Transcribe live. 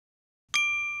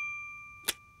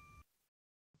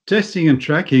Testing and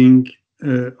tracking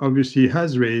obviously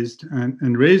has raised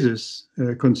and raises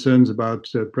concerns about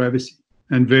privacy,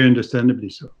 and very understandably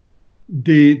so.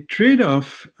 The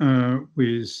trade-off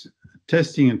with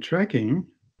testing and tracking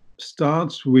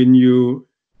starts when you're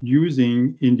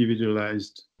using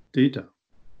individualized data.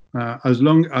 As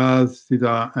long as these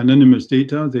are anonymous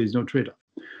data, there is no trade-off.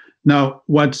 Now,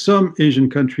 what some Asian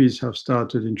countries have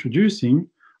started introducing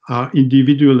are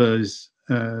individualized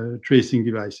tracing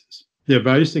devices. There are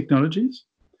various technologies.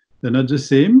 They're not the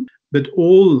same, but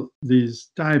all these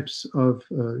types of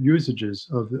usages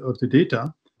of the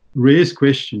data raise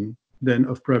question then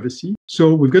of privacy.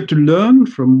 So we've got to learn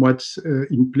from what's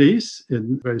in place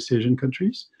in various Asian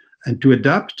countries and to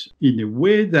adapt in a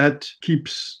way that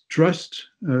keeps trust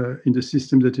in the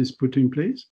system that is put in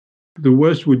place. The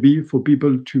worst would be for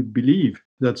people to believe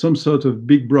that some sort of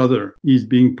big brother is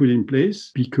being put in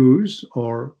place because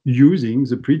or using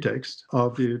the pretext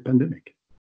of the pandemic.